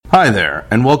Hi there,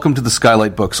 and welcome to the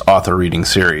Skylight Books author reading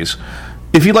series.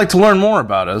 If you'd like to learn more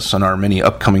about us and our many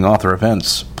upcoming author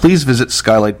events, please visit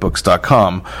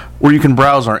skylightbooks.com, where you can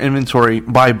browse our inventory,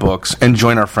 buy books, and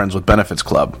join our Friends with Benefits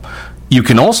Club. You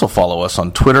can also follow us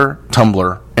on Twitter,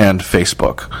 Tumblr, and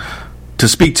Facebook. To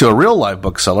speak to a real live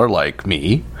bookseller like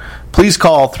me, please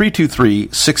call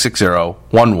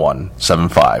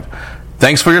 323-660-1175.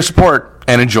 Thanks for your support,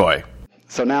 and enjoy.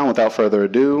 So now, without further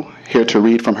ado, here to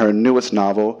read from her newest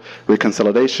novel,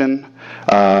 Reconsolidation,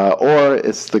 or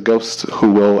It's the Ghost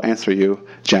Who Will Answer You,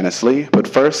 Janice Lee. But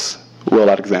first, Will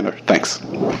Alexander. Thanks.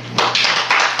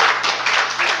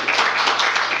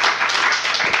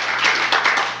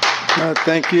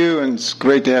 Thank you, and it's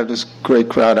great to have this great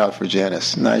crowd out for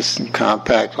Janice. Nice and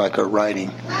compact like her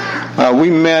writing.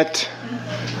 We met...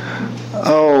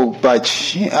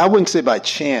 I wouldn't say by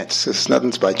chance, because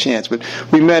nothing's by chance, but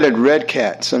we met at Red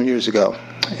Cat some years ago,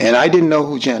 and I didn't know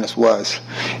who Janice was.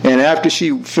 And after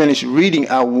she finished reading,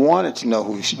 I wanted to know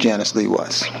who Janice Lee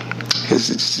was,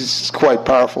 because it's quite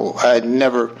powerful. I had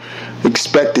never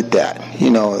expected that,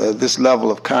 this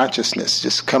level of consciousness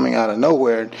just coming out of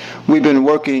nowhere. We've been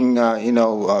working,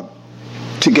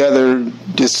 together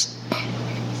just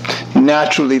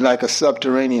naturally like a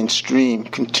subterranean stream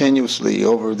continuously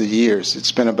over the years.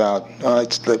 It's been about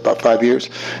 5 years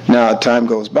now. Time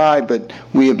goes by, but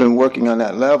we have been working on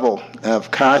that level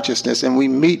of consciousness, and we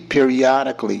meet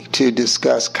periodically to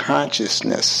discuss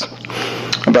consciousness,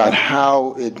 about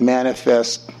how it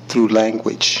manifests through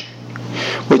language,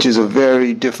 which is a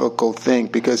very difficult thing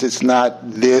because it's not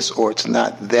this or it's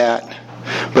not that,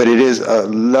 but it is a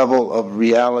level of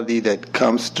reality that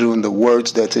comes through in the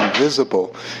words that's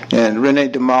invisible. And René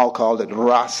Demal called it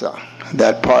rasa,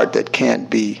 that part that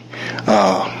can't be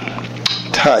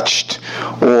touched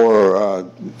or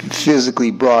physically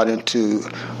brought into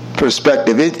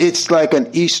perspective. It's like an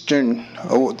Eastern,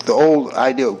 the old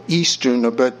idea of Eastern,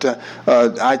 but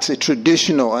I'd say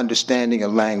traditional understanding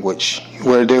of language,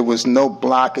 where there was no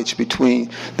blockage between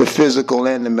the physical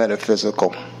and the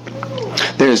metaphysical.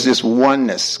 There's this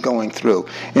oneness going through.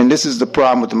 And this is the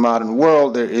problem with the modern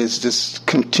world. There is this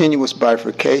continuous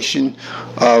bifurcation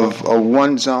of a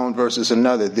one zone versus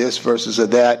another, this versus a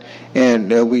that,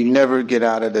 and we never get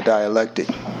out of the dialectic.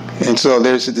 And so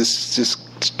there's this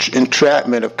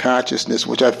entrapment of consciousness,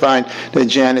 which I find that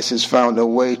Janice has found a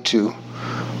way to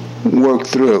work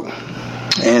through.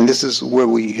 And this is where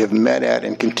we have met at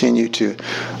and continue to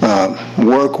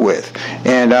work with.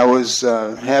 And I was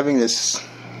having this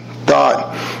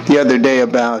thought the other day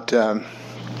about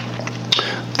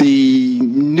the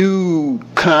new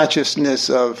consciousness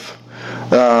of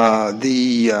how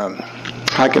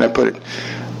can I put it,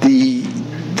 the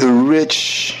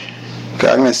rich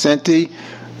cognoscenti,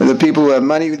 the people who have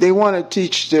money. They want to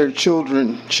teach their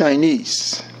children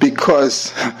Chinese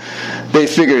because they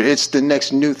figure it's the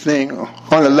next new thing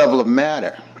on the level of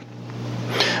matter.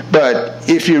 But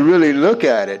if you really look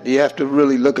at it, you have to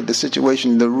really look at the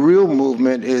situation. The real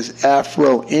movement is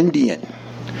Afro-Indian,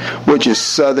 which is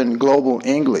Southern Global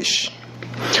English,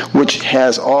 which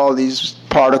has all these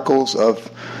particles of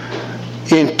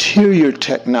interior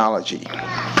technology,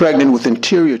 pregnant with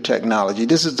interior technology.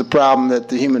 This is the problem that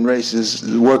the human race is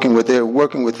working with. They're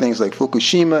working with things like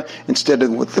Fukushima instead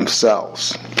of with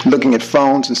themselves, looking at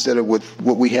phones instead of with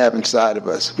what we have inside of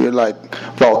us. We're like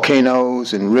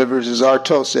volcanoes and rivers. As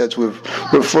Artaud says, we're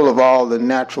full of all the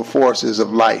natural forces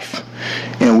of life,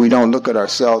 and we don't look at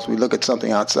ourselves. We look at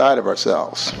something outside of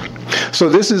ourselves. So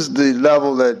this is the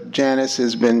level that Janice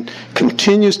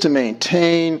continues to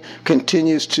maintain,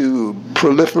 continues to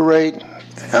proliferate.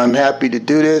 I'm happy to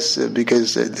do this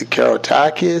because the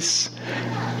Kerotakis,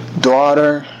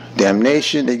 daughter,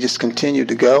 Damnation, they just continue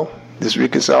to go. This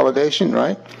Reconsolidation,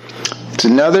 right? It's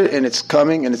another, and it's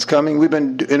coming, and it's coming. We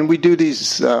do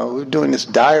these, we're doing this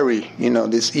diary,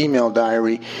 this email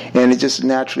diary, and it just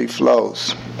naturally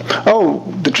flows. Oh,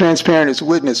 The Transparent as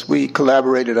Witness, we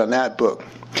collaborated on that book,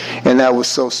 and that was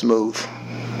so smooth.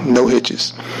 No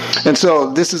hitches. And so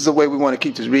this is the way we want to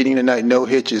keep this reading tonight, no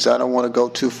hitches. I don't want to go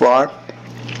too far.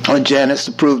 Janice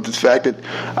approved the fact that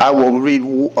I will read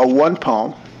one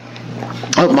poem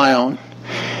of my own,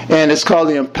 and it's called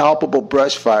The Impalpable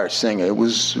Brushfire Singer. It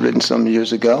was written some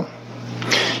years ago.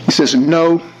 He says,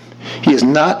 "No, he is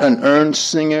not an earned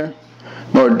singer,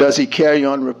 nor does he carry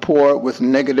on rapport with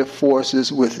negative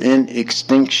forces within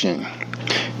extinction.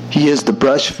 He is the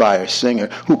brushfire singer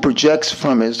who projects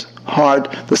from his heart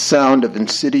the sound of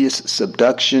insidious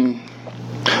subduction,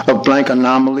 of blank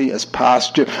anomaly as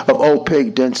posture, of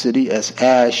opaque density as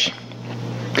ash.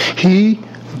 He,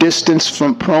 distanced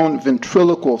from prone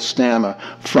ventriloquial stammer,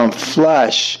 from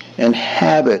flesh and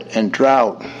habit and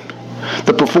drought,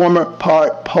 The performer,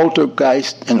 part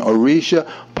poltergeist in Orisha,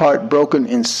 part broken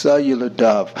in cellular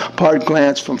dove, part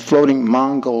glance from floating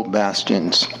Mongol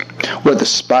bastions, whether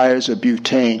spires or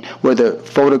butane, whether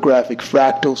photographic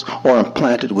fractals or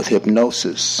implanted with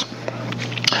hypnosis.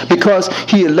 Because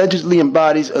he allegedly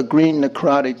embodies a green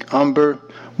necrotic umber,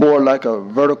 more like a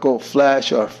vertical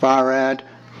flash or farad,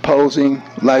 posing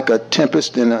like a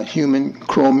tempest in a human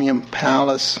chromium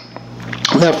palace.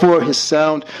 Therefore, his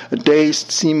sound, a dazed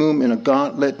simum in a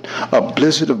gauntlet, a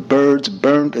blizzard of birds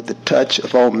burned at the touch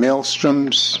of all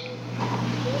maelstroms.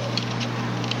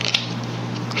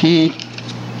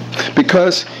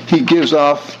 Because he gives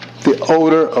off the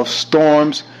odor of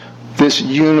storms, this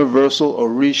universal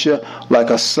Orisha, like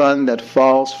a sun that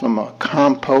falls from a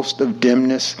compost of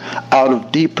dimness, out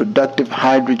of deep productive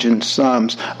hydrogen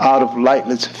suns, out of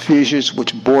lightless fissures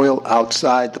which boil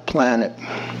outside the planet.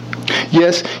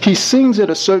 Yes, he sings at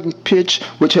a certain pitch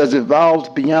which has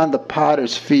evolved beyond the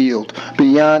potter's field,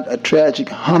 beyond a tragic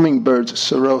hummingbird's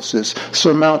cirrhosis,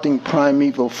 surmounting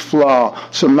primeval flaw,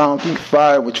 surmounting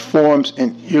fire which forms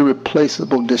an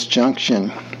irreplaceable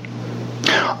disjunction.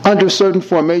 Under certain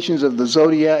formations of the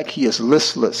zodiac, he is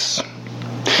listless.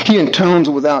 He intones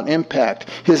without impact,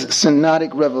 his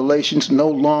synodic revelations no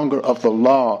longer of the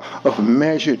law, of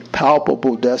measured,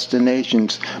 palpable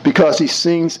destinations, because he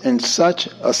sings in such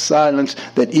a silence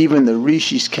that even the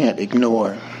rishis can't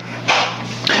ignore.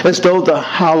 As though the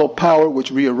hollow power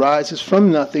which rearises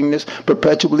from nothingness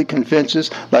perpetually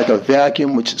condenses like a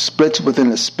vacuum which splits within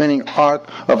the spinning arc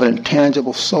of an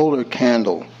intangible solar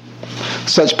candle.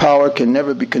 Such power can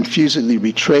never be confusedly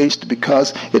retraced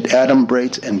because it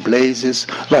adumbrates and blazes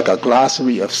like a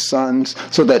glossary of suns,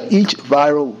 so that each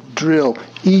viral drill,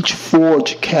 each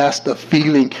forge casts a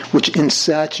feeling which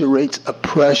insaturates a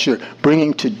pressure,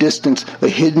 bringing to distance a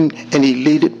hidden and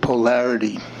eluded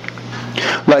polarity.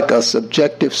 Like a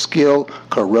subjective skill,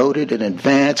 corroded and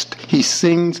advanced, he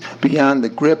sings beyond the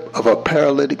grip of a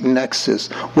paralytic nexus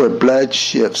where blood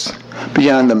shifts,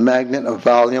 beyond the magnet of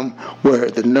volume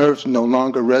where the nerves no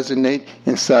longer resonate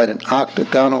inside an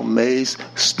octagonal maze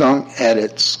stung at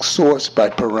its source by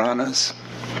piranhas.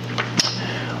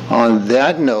 On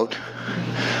that note,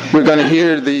 we're going to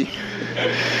hear the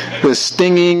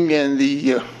stinging and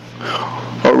the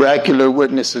oracular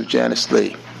witness of Janice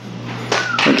Lee.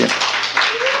 Okay.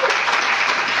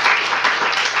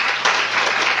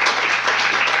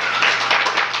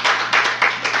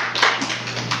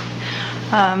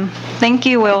 Thank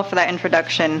you, Will, for that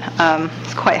introduction.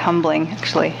 It's quite humbling,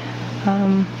 actually.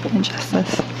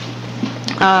 Injustice.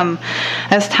 I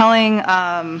was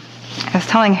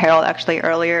telling Harold actually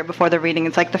earlier before the reading.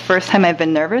 It's like the first time I've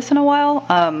been nervous in a while.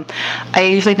 I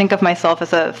usually think of myself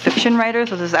as a fiction writer,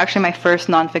 so this is actually my first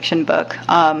nonfiction book.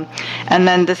 And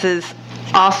then this is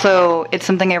also, it's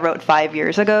something I wrote 5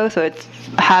 years ago, so it's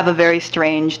have a very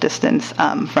strange distance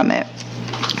from it.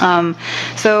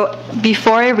 So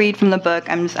before I read from the book,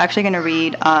 I'm just actually going to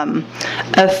read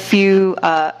a few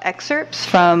excerpts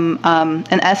from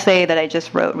an essay that I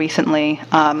just wrote recently,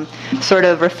 sort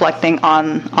of reflecting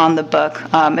on the book.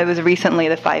 It was recently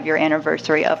the 5-year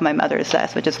anniversary of my mother's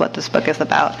death, which is what this book is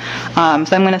about.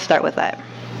 So I'm going to start with that.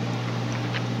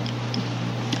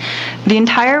 The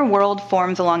entire world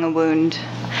forms along a wound,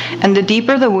 and the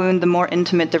deeper the wound, the more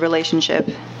intimate the relationship.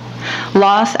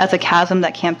 Loss as a chasm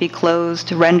that can't be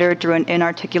closed, rendered through an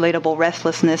inarticulatable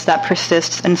restlessness that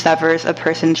persists and severs a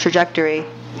person's trajectory.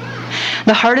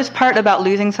 The hardest part about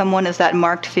losing someone is that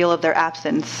marked feel of their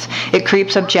absence. It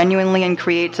creeps up genuinely and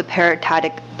creates a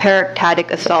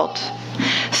paractatic assault.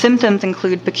 Symptoms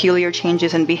include peculiar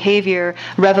changes in behavior,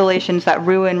 revelations that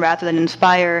ruin rather than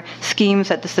inspire, schemes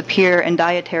that disappear, and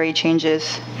dietary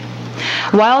changes.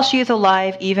 While she is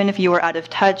alive, even if you are out of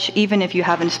touch, even if you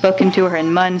haven't spoken to her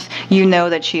in months, you know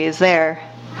that she is there.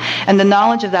 And the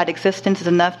knowledge of that existence is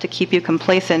enough to keep you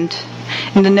complacent.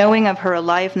 In the knowing of her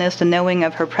aliveness, the knowing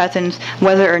of her presence,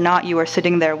 whether or not you are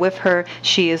sitting there with her,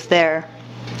 she is there.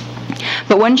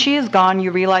 But when she is gone,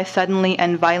 you realize suddenly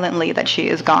and violently that she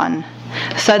is gone.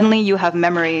 Suddenly you have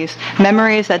memories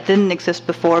that didn't exist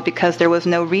before because there was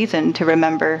no reason to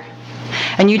remember.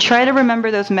 And you try to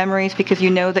remember those memories because you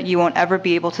know that you won't ever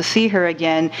be able to see her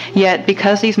again, yet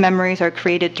because these memories are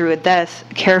created through a death,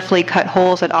 carefully cut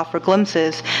holes that offer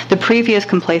glimpses, the previous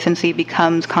complacency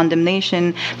becomes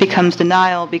condemnation, becomes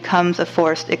denial, becomes a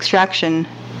forced extraction.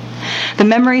 The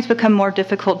memories become more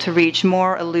difficult to reach,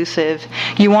 more elusive.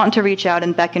 You want to reach out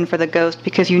and beckon for the ghost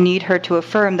because you need her to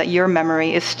affirm that your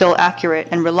memory is still accurate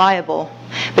and reliable,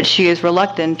 but she is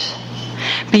reluctant.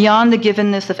 Beyond the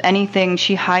givenness of anything,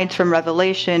 she hides from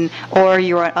revelation, or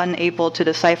you are unable to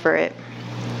decipher it.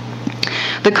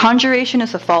 The conjuration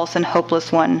is a false and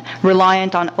hopeless one,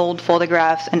 reliant on old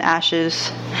photographs and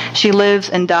ashes. She lives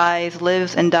and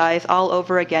dies all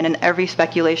over again in every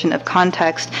speculation of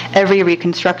context, every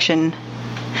reconstruction.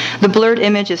 The blurred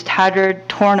image is tattered,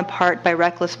 torn apart by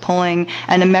reckless pulling,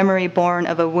 and a memory born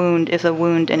of a wound is a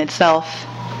wound in itself.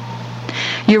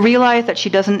 You realize that she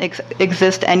doesn't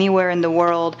exist anywhere in the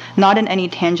world, not in any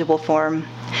tangible form.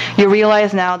 You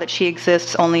realize now that she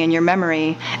exists only in your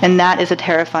memory, and that is a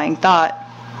terrifying thought.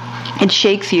 It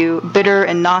shakes you, bitter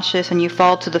and nauseous, and you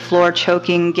fall to the floor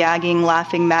choking, gagging,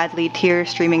 laughing madly, tears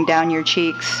streaming down your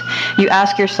cheeks. You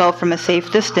ask yourself from a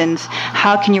safe distance,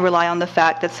 how can you rely on the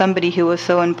fact that somebody who was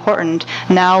so important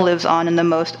now lives on in the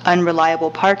most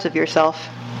unreliable parts of yourself?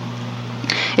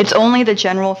 It's only the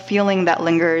general feeling that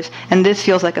lingers, and this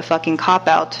feels like a fucking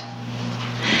cop-out.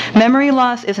 Memory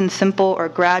loss isn't simple or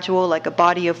gradual like a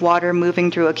body of water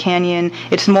moving through a canyon.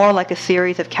 It's more like a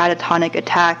series of catatonic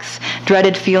attacks,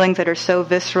 dreaded feelings that are so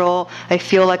visceral, I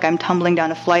feel like I'm tumbling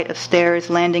down a flight of stairs,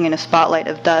 landing in a spotlight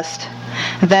of dust.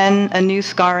 Then a new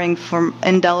scarring from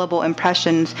indelible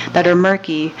impressions that are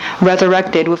murky,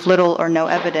 resurrected with little or no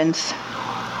evidence.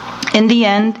 In the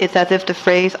end, it's as if the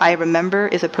phrase "I remember"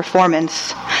 is a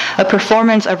performance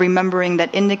of remembering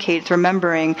that indicates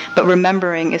remembering, but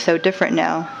remembering is so different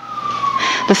now.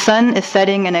 The sun is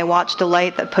setting and I watch the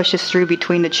light that pushes through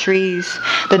between the trees.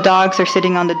 The dogs are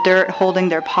sitting on the dirt, holding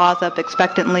their paws up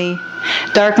expectantly.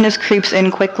 Darkness creeps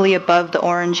in quickly above the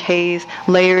orange haze,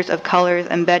 layers of colors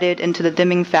embedded into the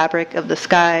dimming fabric of the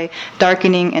sky,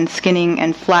 darkening and skinning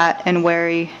and flat and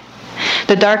wary.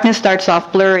 The darkness starts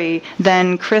off blurry,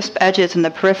 then crisp edges in the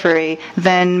periphery,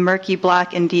 then murky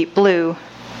black and deep blue.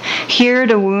 Here,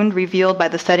 the wound revealed by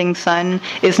the setting sun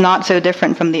is not so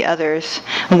different from the others.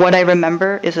 What I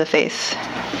remember is a face.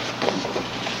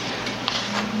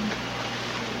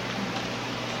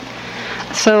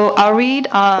 So I'll read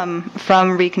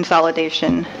from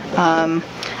Reconsolidation.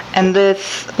 And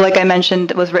this, like I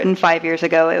mentioned, was written 5 years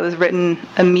ago. It was written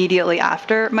immediately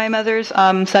after my mother's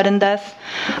sudden death.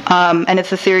 And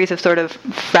it's a series of sort of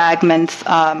fragments.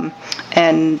 So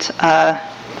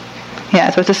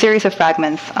it's a series of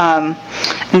fragments.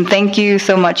 And thank you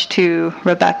so much to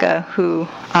Rebecca, who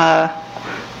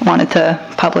wanted to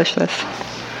publish this.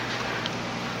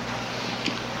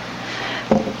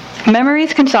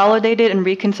 Memories consolidated and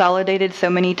reconsolidated so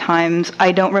many times,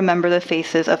 I don't remember the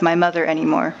faces of my mother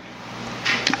anymore.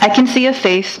 I can see a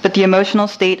face, but the emotional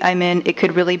state I'm in, it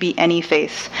could really be any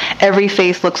face. Every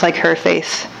face looks like her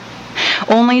face.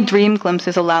 Only dream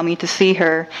glimpses allow me to see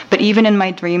her, but even in my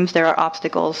dreams there are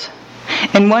obstacles.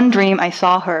 In one dream I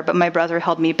saw her, but my brother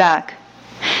held me back.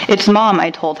 "It's Mom," I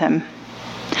told him.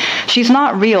 "She's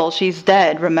not real, she's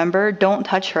dead, remember? Don't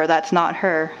touch her, that's not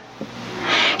her."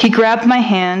 He grabbed my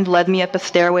hand, led me up a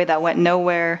stairway that went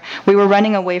nowhere. We were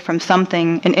running away from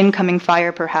something, an incoming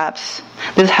fire perhaps.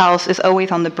 This house is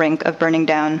always on the brink of burning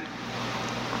down.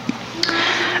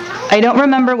 I don't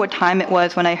remember what time it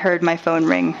was when I heard my phone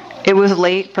ring. It was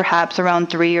late, perhaps around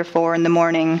 3 or 4 in the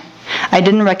morning. I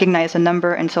didn't recognize the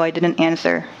number, and so I didn't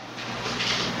answer.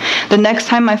 The next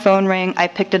time my phone rang, I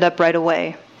picked it up right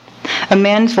away. A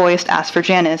man's voice asked for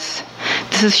Janice.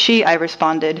 "This is she," I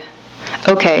responded.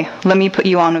 "Okay, let me put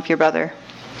you on with your brother."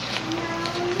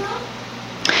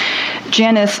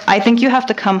 "Janice, I think you have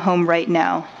to come home right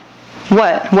now."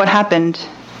 "What? What happened?"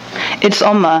 "It's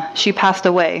Oma. She passed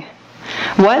away."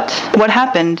 "What? What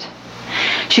happened?"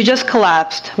 "She just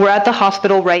collapsed. We're at the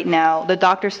hospital right now. The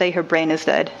doctors say her brain is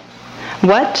dead."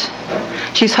 "What?"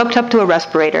 "She's hooked up to a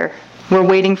respirator. We're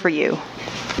waiting for you."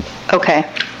 "Okay."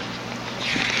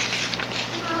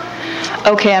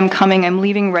 "Okay, I'm coming. I'm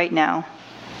leaving right now."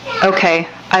 "Okay,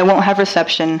 I won't have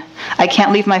reception. I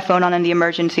can't leave my phone on in the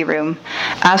emergency room.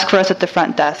 Ask for us at the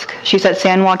front desk. She's at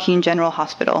San Joaquin General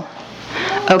Hospital."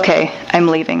 "Okay, I'm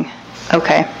leaving."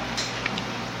 "Okay."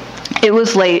 It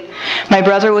was late. My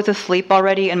brother was asleep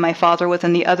already, and my father was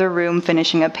in the other room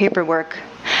finishing up paperwork.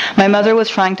 My mother was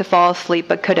trying to fall asleep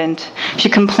but couldn't. She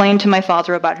complained to my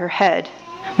father about her head.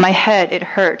 "My head, it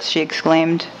hurts," she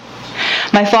exclaimed.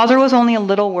 My father was only a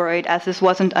little worried, as this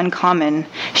wasn't uncommon.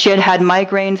 She had had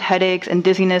migraines, headaches, and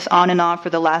dizziness on and off for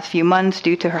the last few months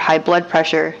due to her high blood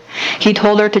pressure. He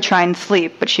told her to try and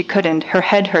sleep, but she couldn't. Her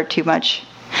head hurt too much.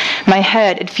 "My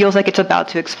head, it feels like it's about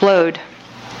to explode."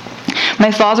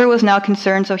 My father was now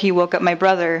concerned, so he woke up my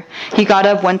brother. He got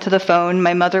up, went to the phone.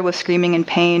 My mother was screaming in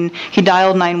pain. He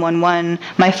dialed 911.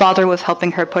 My father was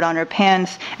helping her put on her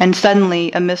pants, and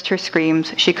suddenly, amidst her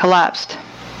screams, she collapsed.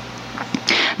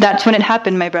 "That's when it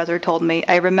happened," my brother told me.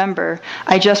 "I remember.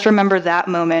 I just remember that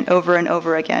moment over and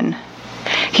over again."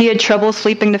 He had trouble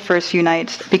sleeping the first few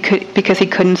nights because he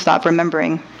couldn't stop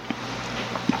remembering.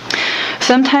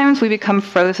 Sometimes we become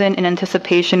frozen in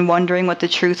anticipation, wondering what the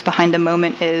truth behind the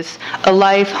moment is, a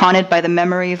life haunted by the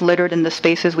memories littered in the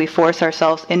spaces we force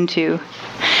ourselves into.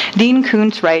 Dean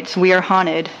Koontz writes, "We are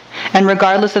haunted, and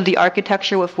regardless of the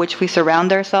architecture with which we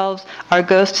surround ourselves, our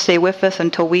ghosts stay with us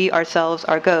until we ourselves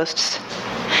are ghosts.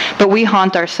 But we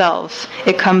haunt ourselves.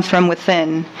 It comes from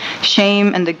within.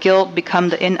 Shame and the guilt become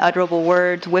the inutterable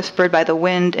words whispered by the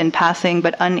wind in passing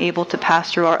but unable to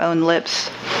pass through our own lips.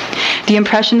 The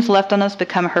impressions left on us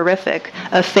become horrific,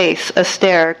 a face, a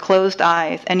stare, closed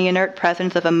eyes, and the inert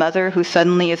presence of a mother who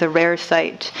suddenly is a rare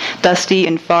sight, dusty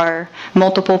and far.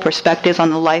 Multiple perspectives on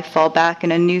the life fall back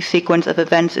and a new sequence of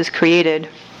events is created.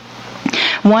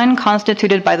 One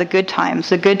constituted by the good times,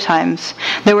 the good times.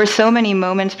 There were so many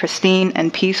moments pristine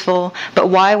and peaceful, but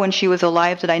why when she was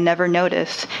alive did I never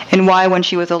notice? And why when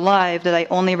she was alive did I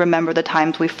only remember the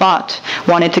times we fought,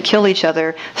 wanted to kill each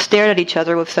other, stared at each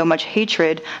other with so much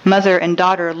hatred, mother and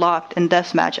daughter locked in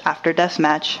deathmatch after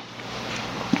deathmatch?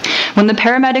 When the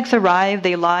paramedics arrived,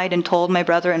 they lied and told my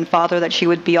brother and father that she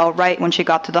would be all right when she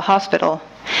got to the hospital.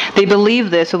 They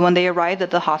believed this, and when they arrived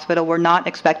at the hospital, were not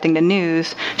expecting the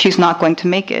news. She's not going to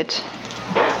make it.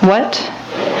 What?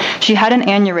 She had an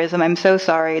aneurysm. I'm so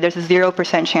sorry. There's a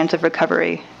 0% chance of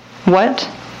recovery. What?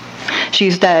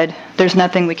 She's dead. There's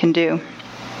nothing we can do.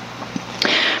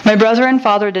 My brother and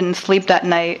father didn't sleep that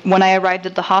night. When I arrived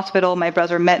at the hospital, my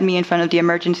brother met me in front of the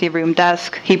emergency room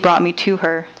desk. He brought me to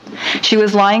her. She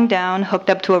was lying down,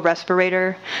 hooked up to a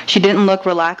respirator. She didn't look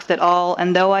relaxed at all,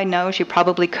 and though I know she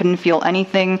probably couldn't feel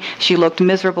anything, she looked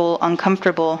miserable,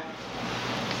 uncomfortable.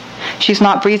 She's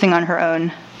not breathing on her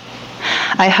own.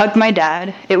 I hugged my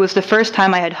dad. It was the first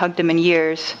time I had hugged him in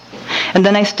years. And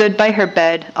then I stood by her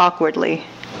bed, awkwardly.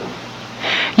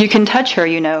 You can touch her,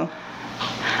 you know.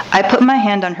 I put my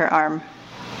hand on her arm.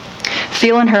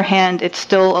 Feel in her hand, it's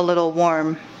still a little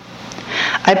warm.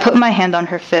 I put my hand on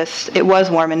her fist. It was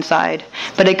warm inside,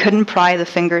 but I couldn't pry the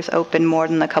fingers open more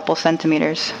than a couple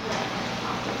centimeters.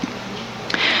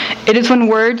 It is when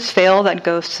words fail that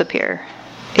ghosts appear.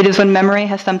 It is when memory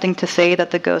has something to say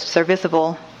that the ghosts are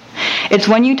visible. It's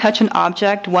when you touch an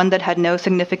object, one that had no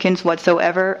significance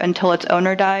whatsoever until its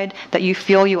owner died, that you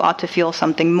feel you ought to feel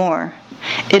something more.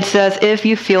 It's as if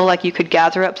you feel like you could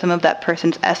gather up some of that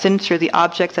person's essence through the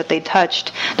objects that they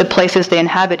touched, the places they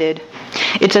inhabited.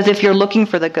 It's as if you're looking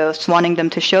for the ghosts, wanting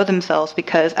them to show themselves,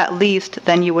 because at least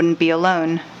then you wouldn't be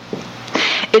alone.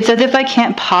 It's as if I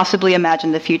can't possibly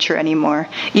imagine the future anymore,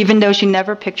 even though she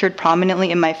never pictured prominently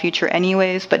in my future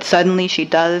anyways, but suddenly she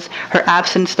does, her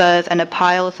absence does, and a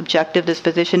pile of subjective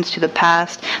dispositions to the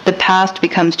past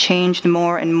becomes changed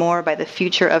more and more by the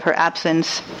future of her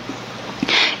absence.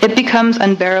 It becomes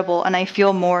unbearable, and I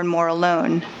feel more and more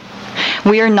alone.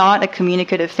 We are not a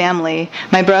communicative family.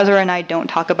 My brother and I don't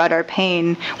talk about our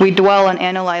pain. We dwell and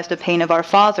analyze the pain of our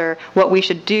father, what we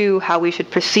should do, how we should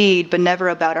proceed, but never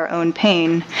about our own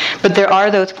pain. But there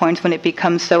are those points when it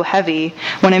becomes so heavy.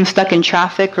 When I'm stuck in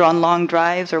traffic or on long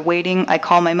drives or waiting, I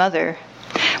call my mother.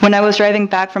 When I was driving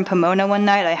back from Pomona one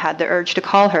night, I had the urge to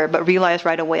call her, but realized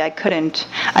right away I couldn't.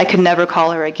 I could never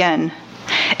call her again.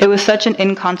 It was such an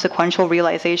inconsequential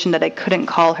realization that I couldn't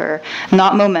call her,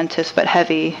 not momentous but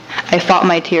heavy. I fought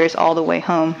my tears all the way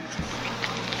home.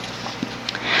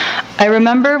 I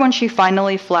remember when she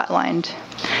finally flatlined.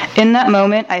 In that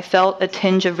moment, I felt a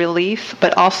tinge of relief,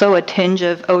 but also a tinge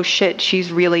of, oh shit,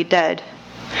 she's really dead.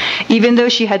 Even though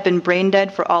she had been brain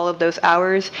dead for all of those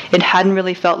hours, it hadn't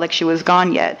really felt like she was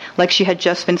gone yet, like she had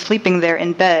just been sleeping there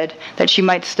in bed, that she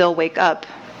might still wake up.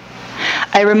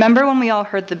 I remember when we all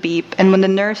heard the beep, and when the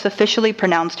nurse officially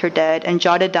pronounced her dead and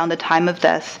jotted down the time of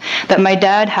death, that my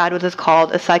dad had what is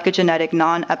called a psychogenetic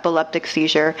non-epileptic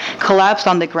seizure, collapsed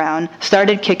on the ground,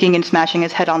 started kicking and smashing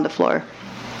his head on the floor.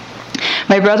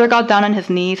 My brother got down on his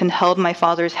knees and held my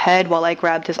father's head while I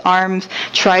grabbed his arms,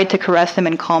 tried to caress him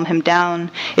and calm him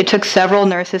down. It took several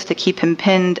nurses to keep him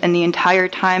pinned, and the entire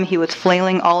time he was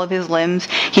flailing all of his limbs,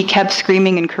 he kept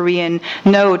screaming in Korean,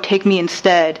 "No, take me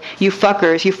instead. You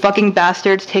fuckers, you fucking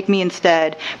bastards, take me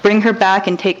instead. Bring her back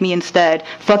and take me instead.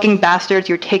 Fucking bastards,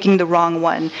 you're taking the wrong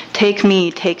one. Take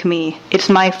me, take me. It's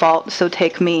my fault, so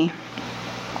take me."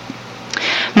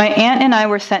 My aunt and I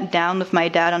were sent down with my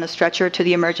dad on a stretcher to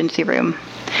the emergency room.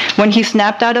 When he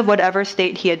snapped out of whatever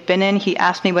state he had been in, he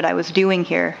asked me what I was doing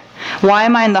here. Why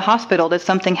am I in the hospital? Did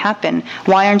something happen?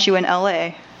 Why aren't you in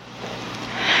LA?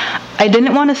 I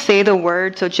didn't want to say the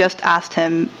word, so just asked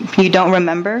him, "You don't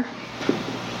remember?"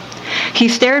 He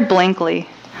stared blankly.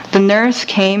 The nurse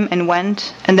came and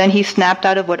went, and then he snapped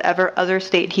out of whatever other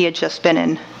state he had just been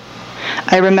in.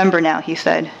 "I remember now," he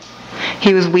said.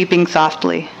 He was weeping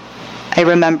softly. "I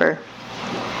remember."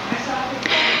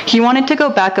 He wanted to go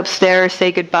back upstairs,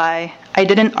 say goodbye. I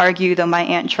didn't argue, though my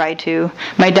aunt tried to.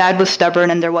 My dad was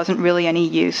stubborn and there wasn't really any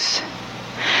use.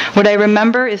 What I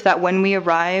remember is that when we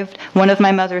arrived, one of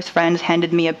my mother's friends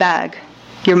handed me a bag.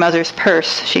 "Your mother's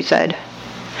purse," she said.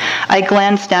 I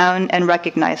glanced down and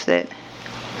recognized it.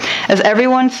 As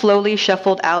everyone slowly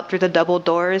shuffled out through the double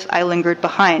doors, I lingered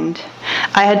behind.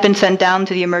 I had been sent down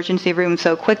to the emergency room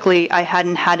so quickly I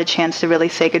hadn't had a chance to really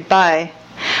say goodbye.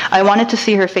 I wanted to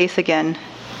see her face again.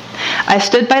 I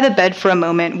stood by the bed for a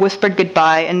moment, whispered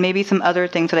goodbye, and maybe some other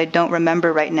things that I don't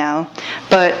remember right now,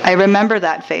 but I remember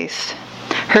that face.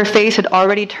 Her face had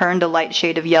already turned a light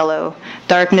shade of yellow,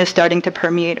 darkness starting to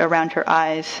permeate around her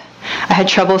eyes. I had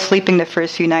trouble sleeping the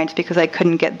first few nights because I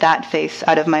couldn't get that face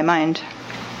out of my mind.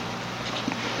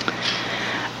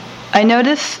 I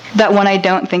notice that when I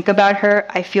don't think about her,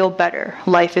 I feel better.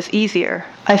 Life is easier.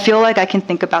 I feel like I can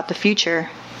think about the future.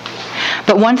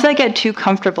 But once I get too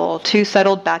comfortable, too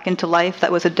settled back into life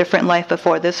that was a different life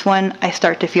before this one, I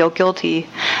start to feel guilty,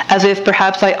 as if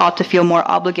perhaps I ought to feel more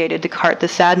obligated to cart the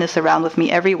sadness around with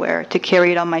me everywhere, to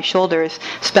carry it on my shoulders,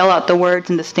 spell out the words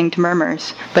in distinct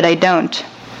murmurs, but I don't.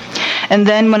 And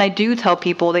then when I do tell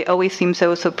people, they always seem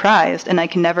so surprised, and I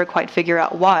can never quite figure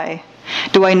out why.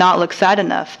 Do I not look sad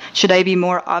enough? Should I be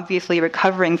more obviously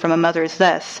recovering from a mother's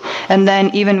death? And then,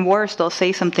 even worse, they'll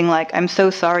say something like, "I'm so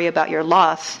sorry about your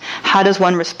loss." How does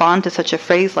one respond to such a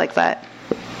phrase like that?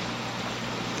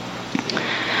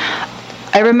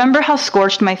 I wonder how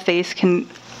scorched my face can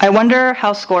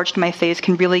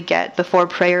really get before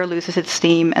prayer loses its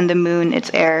steam and the moon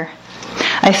its air.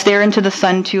 I stare into the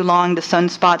sun too long, the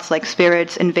sunspots like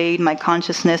spirits invade my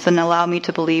consciousness and allow me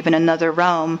to believe in another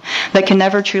realm that can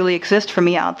never truly exist for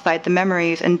me outside the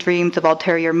memories and dreams of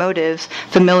ulterior motives,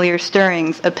 familiar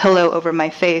stirrings, a pillow over my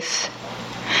face.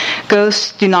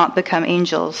 Ghosts do not become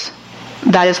angels.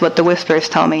 That is what the whispers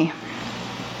tell me.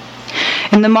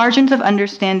 In the margins of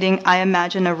understanding, I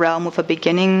imagine a realm with a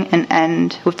beginning and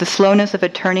end, with the slowness of a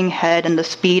turning head and the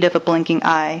speed of a blinking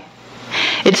eye.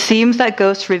 It seems that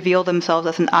ghosts reveal themselves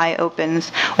as an eye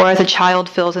opens, or as a child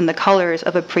fills in the colors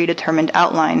of a predetermined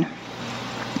outline.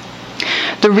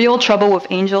 The real trouble with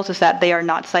angels is that they are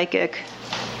not psychic.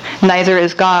 Neither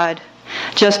is God.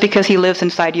 Just because he lives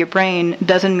inside your brain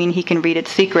doesn't mean he can read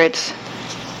its secrets.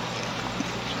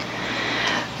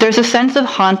 There's a sense of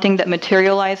haunting that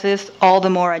materializes all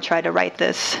the more I try to write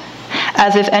this.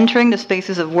 As if entering the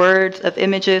spaces of words, of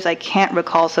images I can't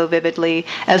recall so vividly,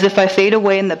 as if I fade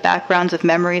away in the backgrounds of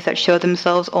memories that show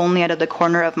themselves only out of the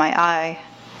corner of my eye.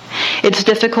 It's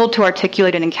difficult to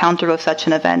articulate an encounter with such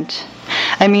an event.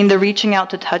 I mean, the reaching out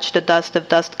to touch the dust of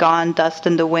dust gone, dust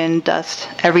in the wind, dust,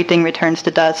 everything returns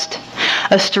to dust.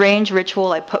 A strange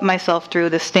ritual I put myself through,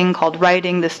 this thing called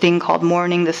writing, this thing called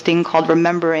mourning, this thing called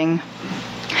remembering.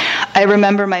 I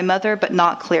remember my mother, but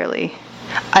not clearly.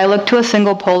 I look to a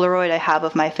single Polaroid I have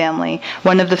of my family,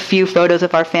 one of the few photos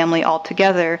of our family all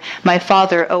together, my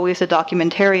father always a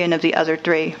documentarian of the other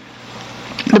three.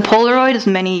 The Polaroid is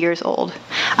many years old.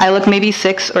 I look maybe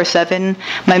 6 or 7.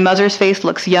 My mother's face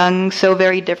looks young, so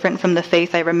very different from the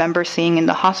face I remember seeing in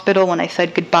the hospital when I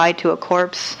said goodbye to a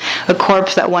corpse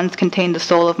that once contained the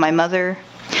soul of my mother.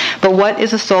 But what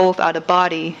is a soul without a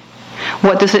body?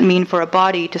 What does it mean for a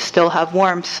body to still have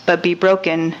warmth but be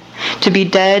broken, to be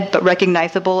dead but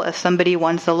recognizable as somebody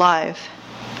once alive?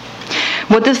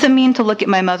 What does it mean to look at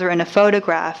my mother in a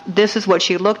photograph? This is what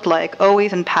she looked like,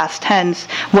 always in past tense.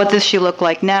 What does she look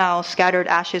like now? Scattered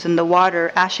ashes in the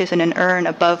water, ashes in an urn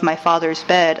above my father's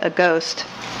bed, a ghost.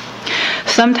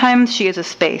 Sometimes she is a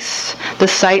space, the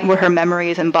site where her memory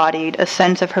is embodied, a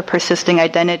sense of her persisting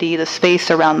identity, the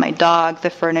space around my dog, the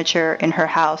furniture in her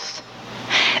house.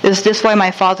 Is this why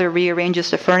my father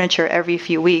rearranges the furniture every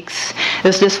few weeks?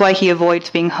 Is this why he avoids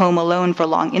being home alone for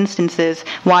long instances?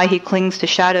 Why he clings to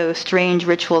shadows, strange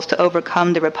rituals to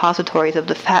overcome the repositories of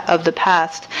the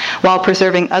past, while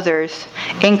preserving others,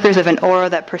 anchors of an aura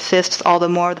that persists all the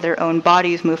more that their own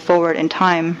bodies move forward in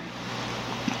time?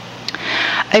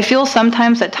 I feel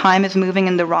sometimes that time is moving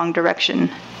in the wrong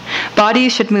direction.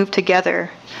 Bodies should move together.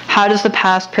 How does the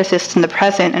past persist in the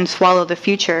present and swallow the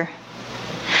future?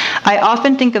 I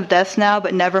often think of deaths now,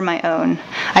 but never my own.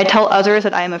 I tell others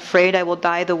that I am afraid I will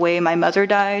die the way my mother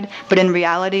died, but in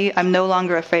reality, I'm no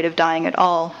longer afraid of dying at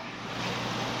all.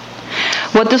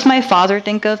 What does my father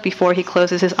think of before he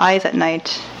closes his eyes at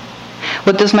night?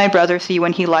 What does my brother see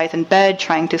when he lies in bed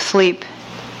trying to sleep?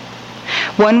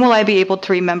 When will I be able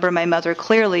to remember my mother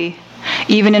clearly?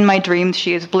 Even in my dreams,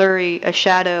 she is blurry, a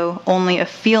shadow, only a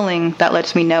feeling that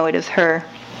lets me know it is her.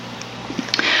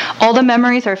 All the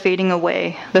memories are fading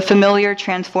away, the familiar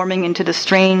transforming into the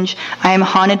strange. I am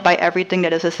haunted by everything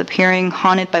that is disappearing,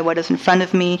 haunted by what is in front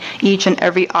of me, each and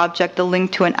every object, the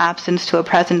link to an absence, to a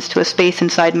presence, to a space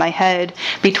inside my head.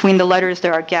 Between the letters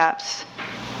there are gaps.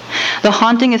 The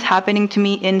haunting is happening to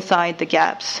me inside the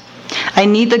gaps. I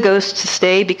need the ghosts to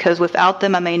stay because without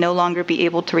them I may no longer be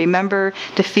able to remember,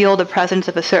 to feel the presence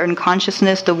of a certain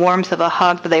consciousness, the warmth of a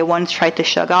hug that I once tried to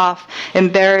shrug off,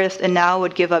 embarrassed and now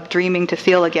would give up dreaming to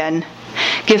feel again.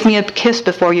 Give me a kiss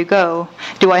before you go.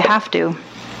 Do I have to?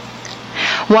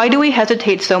 Why do we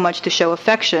hesitate so much to show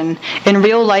affection? In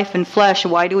real life and flesh,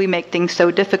 why do we make things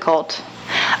so difficult?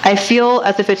 I feel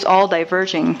as if it's all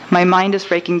diverging. My mind is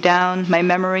breaking down. My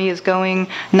memory is going,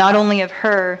 not only of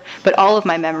her, but all of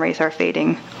my memories are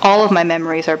fading. All of my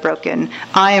memories are broken.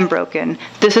 I am broken.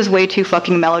 This is way too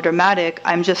fucking melodramatic.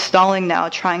 I'm just stalling now,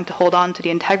 trying to hold on to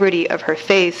the integrity of her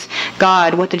face.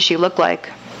 God, what did she look like?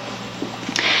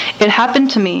 It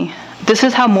happened to me. This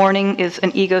is how mourning is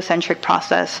an egocentric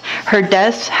process. Her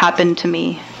death happened to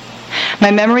me.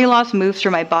 My memory loss moves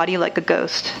through my body like a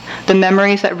ghost. The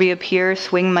memories that reappear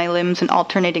swing my limbs in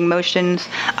alternating motions.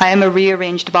 I am a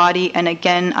rearranged body, and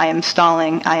again I am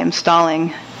stalling. I am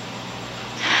stalling.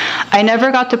 I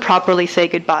never got to properly say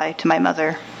goodbye to my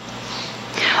mother.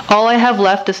 All I have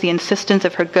left is the insistence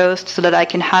of her ghost so that I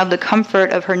can have the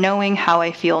comfort of her knowing how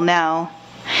I feel now.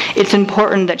 It's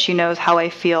important that she knows how I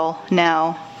feel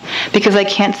now, because I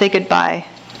can't say goodbye.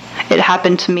 It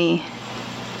happened to me.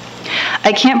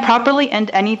 I can't properly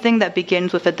end anything that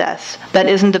begins with a death. That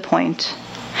isn't the point.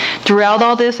 Throughout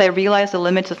all this, I realized the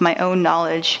limits of my own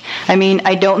knowledge. I mean,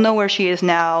 I don't know where she is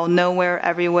now. Nowhere,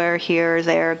 everywhere, here,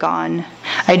 there, gone.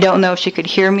 I don't know if she could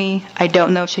hear me. I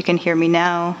don't know if she can hear me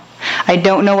now. I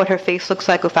don't know what her face looks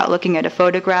like without looking at a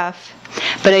photograph.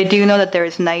 But I do know that there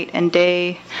is night and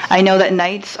day. I know that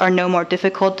nights are no more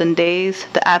difficult than days.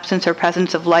 The absence or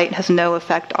presence of light has no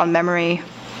effect on memory.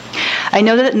 I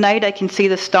know that at night I can see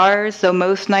the stars, though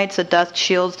most nights the dust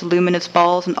shields the luminous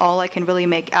balls and all I can really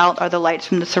make out are the lights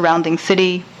from the surrounding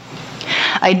city.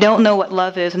 I don't know what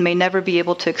love is and may never be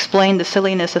able to explain the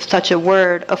silliness of such a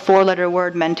word, a four-letter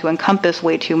word meant to encompass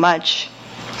way too much.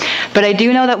 But I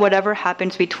do know that whatever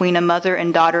happens between a mother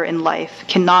and daughter in life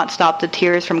cannot stop the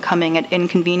tears from coming at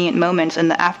inconvenient moments in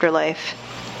the afterlife.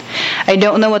 I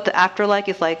don't know what the afterlife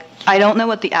is like. I don't know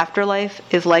what the afterlife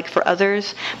is like for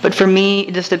others, but for me,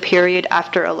 it is the period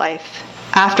after a life,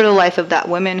 after the life of that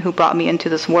woman who brought me into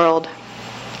this world.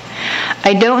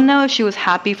 I don't know if she was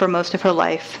happy for most of her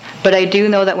life, but I do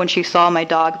know that when she saw my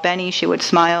dog Benny, she would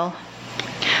smile.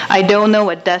 I don't know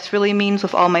what death really means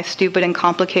with all my stupid and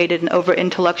complicated and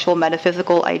over-intellectual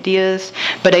metaphysical ideas,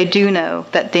 but I do know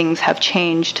that things have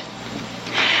changed.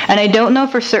 And I don't know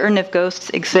for certain if ghosts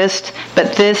exist,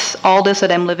 but all this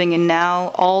that I'm living in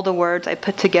now, all the words I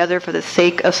put together for the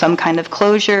sake of some kind of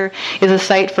closure, is a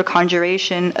site for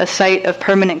conjuration, a site of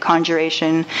permanent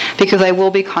conjuration, because I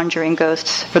will be conjuring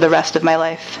ghosts for the rest of my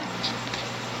life.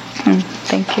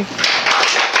 Thank you.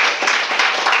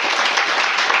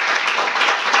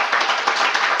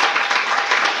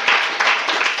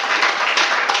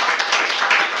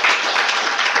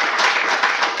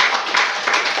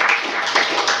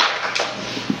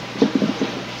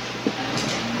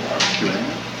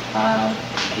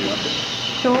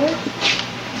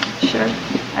 Sure.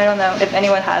 I don't know if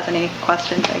anyone has any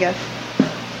questions, I guess.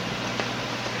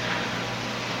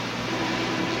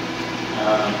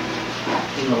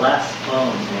 In the last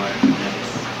poem, or I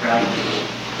guess fragment,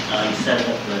 you said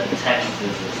that the text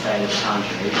is a site of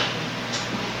conjuration,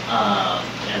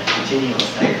 and a continual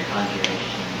site of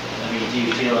conjuration. I mean, do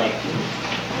you feel like,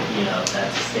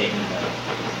 that's a statement of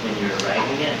when you're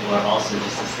writing it, or also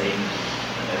just a statement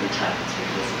of every time it's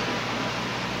revisited?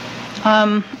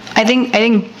 I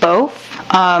think both.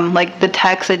 Like the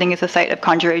text, I think is a site of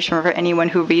conjuration for anyone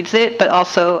who reads it, but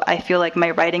also I feel like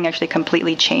my writing actually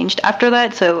completely changed after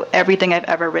that. So everything I've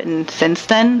ever written since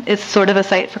then is sort of a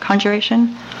site for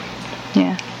conjuration.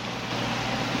 Yeah.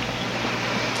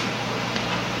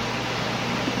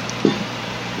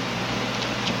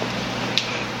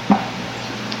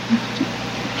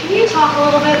 Can you talk a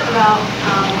little bit about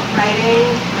writing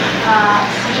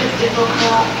such a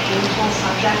difficult, painful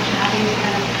subject and having to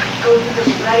kind of go through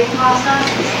the writing process?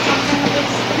 Is something like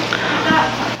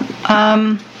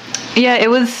that? Yeah, it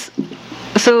was.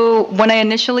 So when I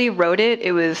initially wrote it,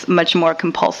 it was much more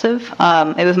compulsive.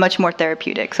 It was much more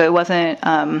therapeutic. So it wasn't.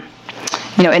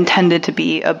 intended to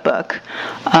be a book.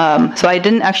 So I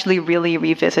didn't actually really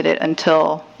revisit it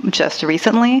until just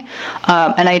recently.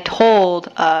 And I told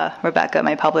Rebecca,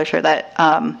 my publisher, that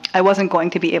I wasn't going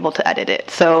to be able to edit it.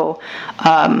 So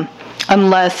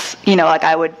unless,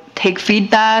 I would take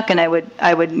feedback and I would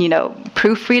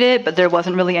proofread it, but there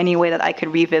wasn't really any way that I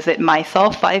could revisit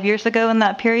myself 5 years ago in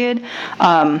that period.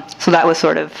 So that was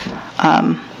sort of,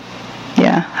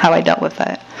 how I dealt with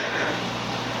that.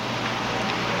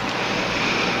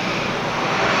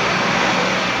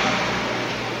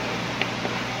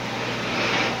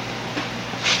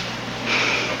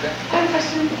 I have a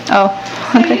question. Oh,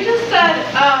 So okay. you just said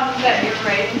that your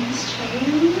writing has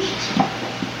changed.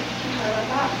 Can you talk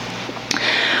about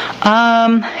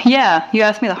that? Yeah, you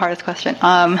asked me the hardest question.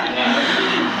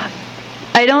 I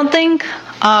don't think,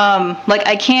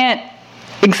 I can't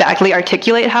exactly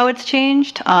articulate how it's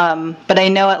changed, but I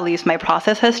know at least my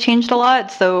process has changed a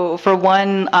lot. So for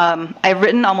one, I've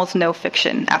written almost no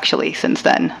fiction actually since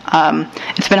then.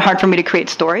 It's been hard for me to create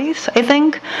stories, I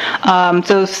think.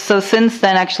 So since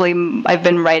then, actually, I've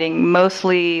been writing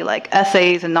mostly like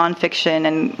essays and nonfiction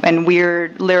and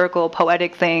weird lyrical,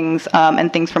 poetic things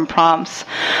and things from prompts.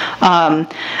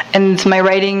 And my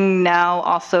writing now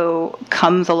also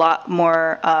comes a lot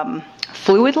more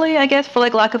fluidly, I guess, for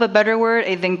lack of a better word.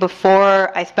 I think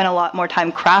before I spent a lot more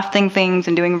time crafting things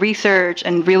and doing research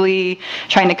and really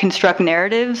trying to construct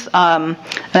narratives, and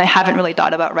I haven't really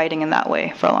thought about writing in that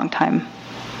way for a long time.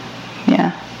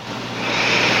 Yeah.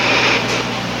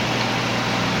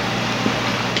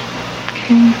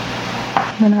 Okay.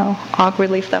 I'm gonna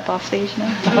awkwardly step off stage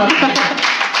now.